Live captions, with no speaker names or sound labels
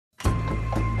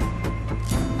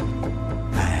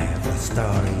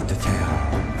story to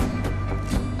tell.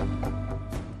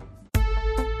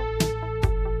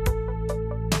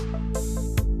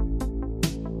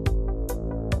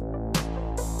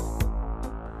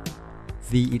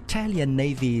 The Italian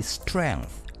Navy's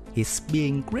strength is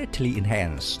being greatly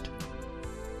enhanced.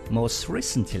 Most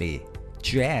recently,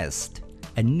 Trieste,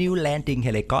 a new landing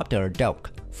helicopter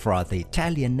dock for the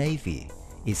Italian Navy,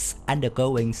 is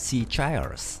undergoing sea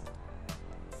trials.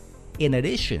 In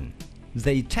addition,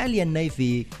 the Italian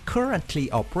Navy currently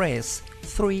operates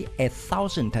 3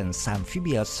 8,000-ton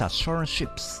amphibious assault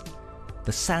ships,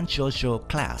 the San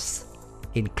Giorgio-class,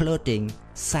 including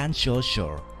San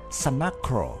Giorgio, San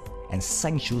Marco, and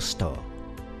San Giusto.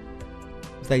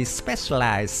 They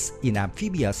specialize in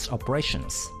amphibious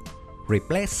operations,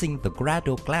 replacing the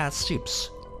Grado-class ships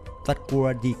that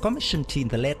were decommissioned in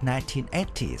the late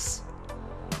 1980s.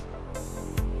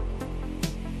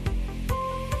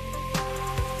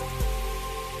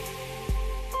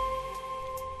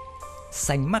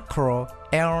 San Marco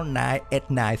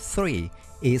L9893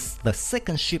 is the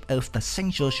second ship of the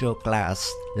San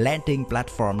Giorgio-class landing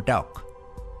platform dock.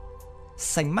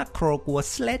 San Marco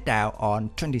was laid out on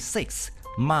 26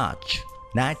 March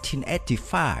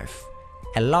 1985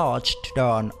 and launched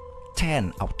on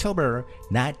 10 October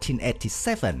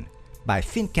 1987 by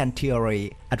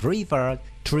Fincantieri at Riva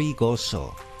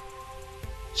Trigoso.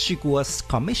 She was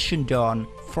commissioned on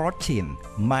 14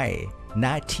 May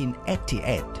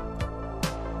 1988.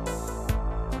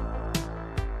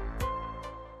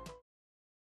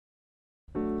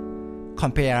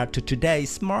 Compared to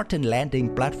today's modern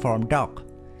landing platform dock,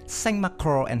 San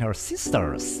Marco and her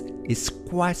sisters is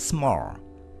quite small.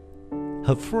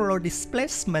 Her full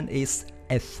displacement is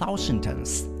 8,000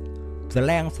 tons. The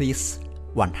length is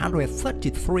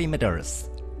 133 meters,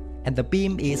 and the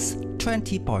beam is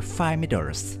 20.5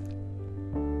 meters.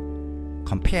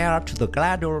 Compared to the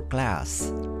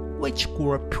Grado-class, which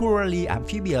were purely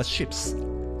amphibious ships,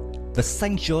 the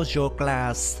San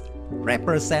Giorgio-class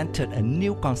represented a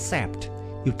new concept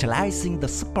utilizing the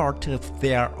support of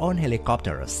their own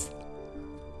helicopters.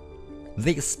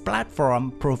 This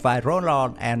platform provides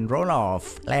roll-on and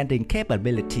roll-off landing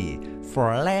capability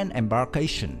for land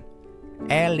embarkation,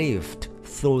 airlift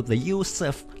through the use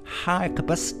of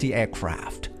high-capacity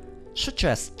aircraft, such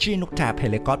as Chinook-type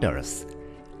helicopters,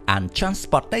 and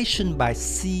transportation by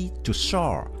sea to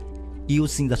shore,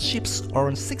 using the ship's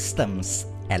own systems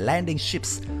and landing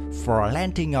ships for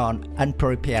landing on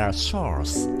unprepared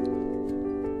shores.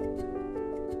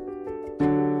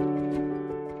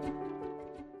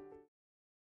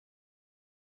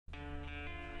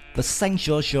 The San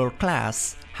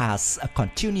Giorgio-class has a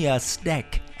continuous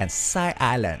deck and side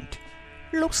island.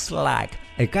 Looks like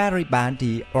a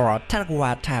Garibaldi or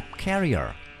Targa-type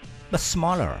carrier, but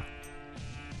smaller.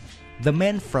 The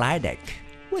main flight deck,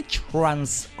 which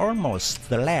runs almost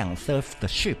the length of the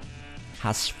ship,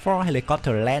 has 4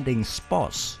 helicopter landing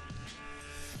spots.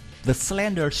 The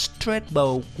slender straight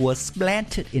bow was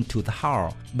blended into the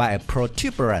hull by a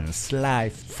protuberant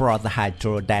slide for the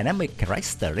hydrodynamic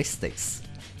characteristics.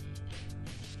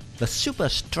 The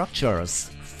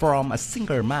superstructures form a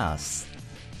single mass,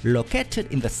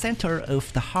 located in the center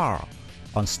of the hull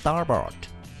on starboard.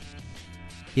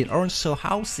 It also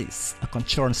houses a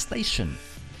control station,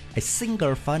 a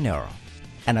single funnel,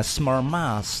 and a small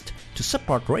mast to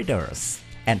support radars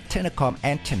and telecom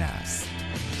antennas.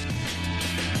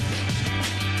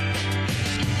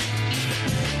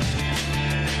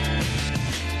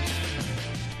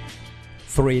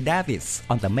 Three davits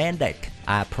on the main deck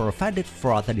are provided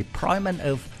for the deployment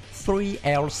of 3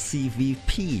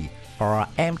 LCVP or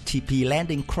MTP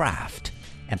landing craft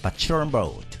and patrol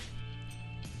boat.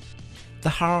 The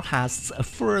hull has a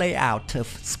full layout of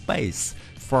space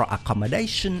for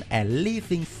accommodation and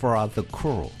living for the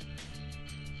crew.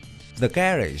 The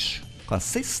garage,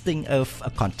 consisting of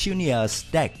a continuous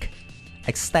deck,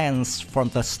 extends from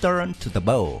the stern to the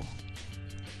bow.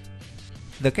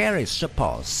 The garage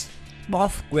supports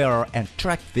both wheel and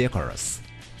track vehicles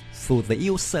through the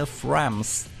use of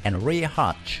ramps and rear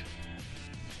hatch.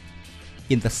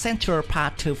 In the central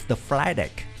part of the flight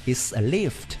deck is a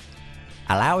lift,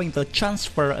 allowing the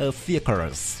transfer of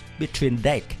vehicles between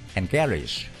deck and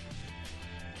garage.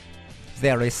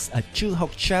 There is a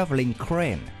 2-hook traveling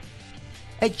crane,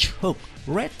 each hook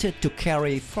rated to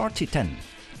carry 40 tons,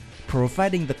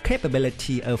 providing the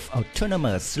capability of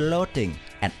autonomous loading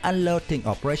and unloading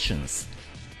operations,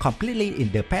 completely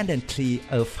independently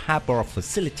of harbor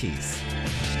facilities.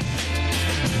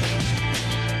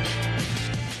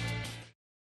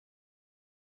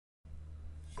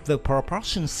 The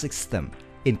propulsion system,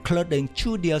 including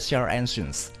 2 diesel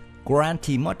engines,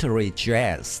 guarantee motor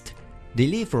Trieste,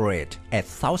 delivered at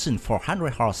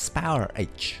 1,400 horsepower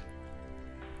each.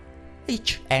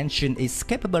 Each engine is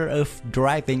capable of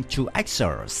driving 2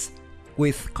 axles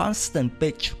with constant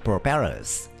pitch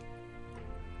propellers.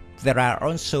 There are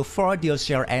also 4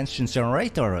 diesel engine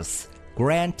generators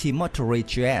granted motor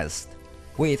Trieste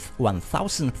with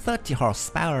 1,030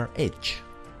 horsepower each.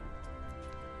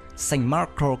 San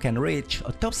Marco can reach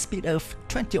a top speed of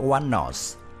 21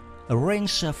 knots, a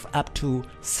range of up to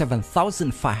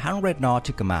 7,500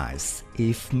 nautical miles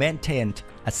if maintained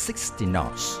at 60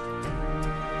 knots.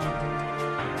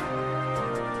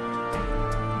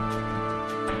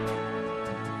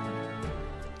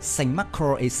 San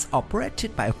Marco is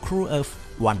operated by a crew of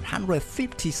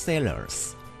 150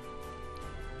 sailors.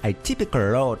 A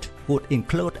typical load would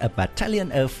include a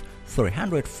battalion of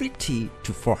 350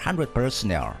 to 400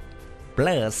 personnel,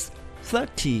 plus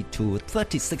 30 to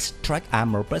 36 track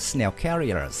armor personnel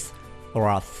carriers,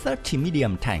 or 30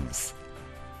 medium tanks.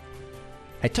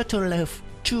 A total of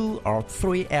 2 or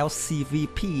 3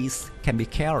 LCVPs can be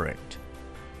carried.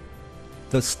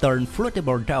 The stern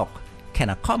floatable dock can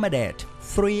accommodate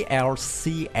 3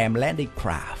 LCM landing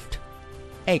craft,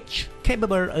 each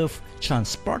capable of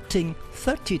transporting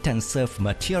 30 tons of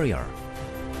material.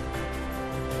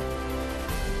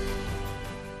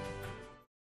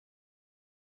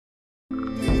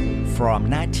 From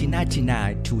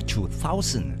 1999 to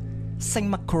 2000, San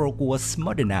Marco was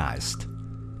modernized,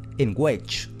 in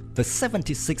which the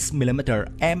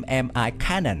 76mm MMI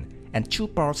cannon and 2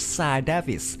 broadside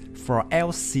davits for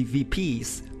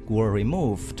LCVPs were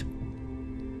removed.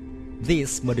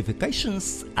 These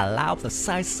modifications allowed the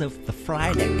size of the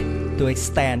flight deck to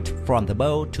extend from the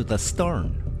bow to the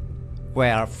stern,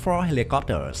 where 4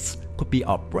 helicopters could be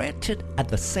operated at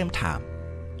the same time.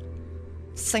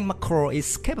 San Marco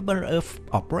is capable of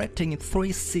operating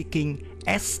 3 Seeking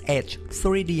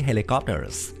SH-3D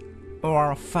helicopters,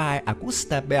 or 5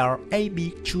 Augusta Bell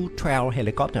AB-212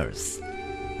 helicopters.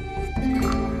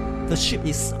 The ship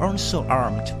is also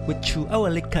armed with 2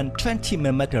 Oerlikon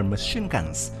 20mm machine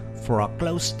guns for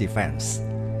close defense.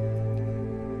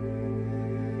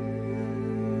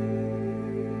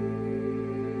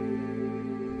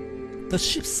 The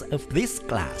ships of this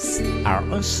class are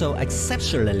also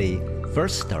exceptionally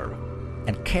versatile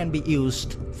and can be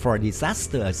used for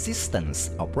disaster assistance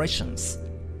operations.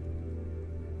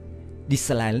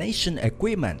 Desalination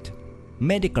equipment,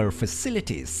 medical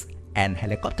facilities, and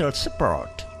helicopter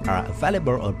support are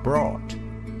available abroad.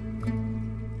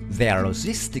 Their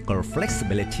logistical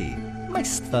flexibility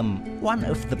makes them one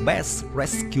of the best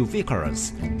rescue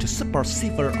vehicles to support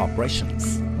civil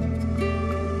operations.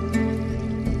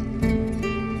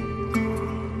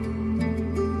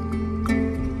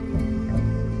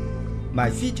 My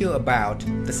video about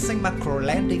the San Marco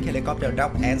landing helicopter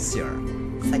dock ends here.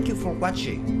 Thank you for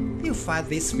watching. If you find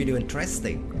this video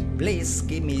interesting, please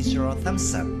give me your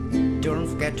thumbs up. Don't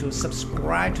forget to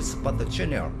subscribe to support the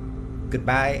channel.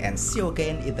 Goodbye and see you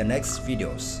again in the next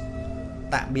videos.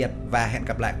 Tạm biệt và hẹn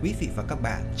gặp lại quý vị và các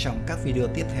bạn trong các video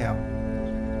tiếp theo.